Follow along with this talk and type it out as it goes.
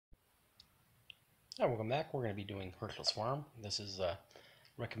Hi, welcome back. We're going to be doing Hershell Swarm. This is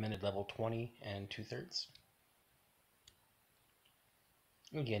recommended level 20 and 2/3.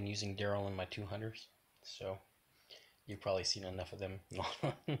 Again, using Daryl and my 200s. So you've probably seen enough of them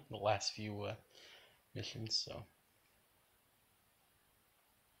in the last few missions. So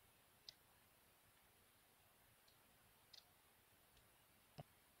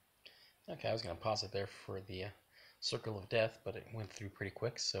okay, I was going to pause it there for the Circle of Death, but it went through pretty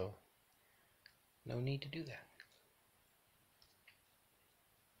quick, so no need to do that.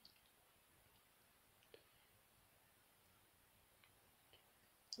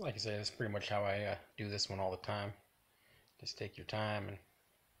 Like I said, that's pretty much how I do this one all the time. Just take your time and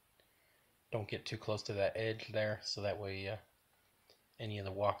don't get too close to that edge there, so that way any of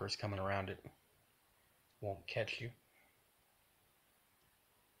the walkers coming around it won't catch you.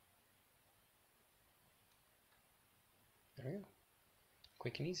 There we go.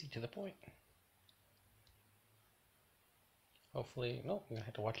 Quick and easy, to the point. Hopefully, no, you're gonna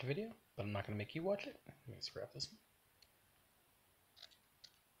have to watch the video, but I'm not gonna make you watch it. Let me scrap this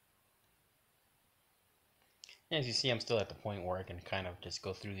one. As you see, I'm still at the point where I can kind of just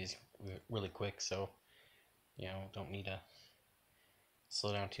go through these really quick, so don't need to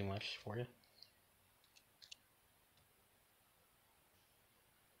slow down too much for you.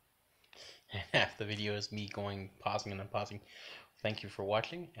 And half the video is me pausing and unpausing. Thank you for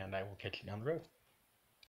watching, and I will catch you down the road.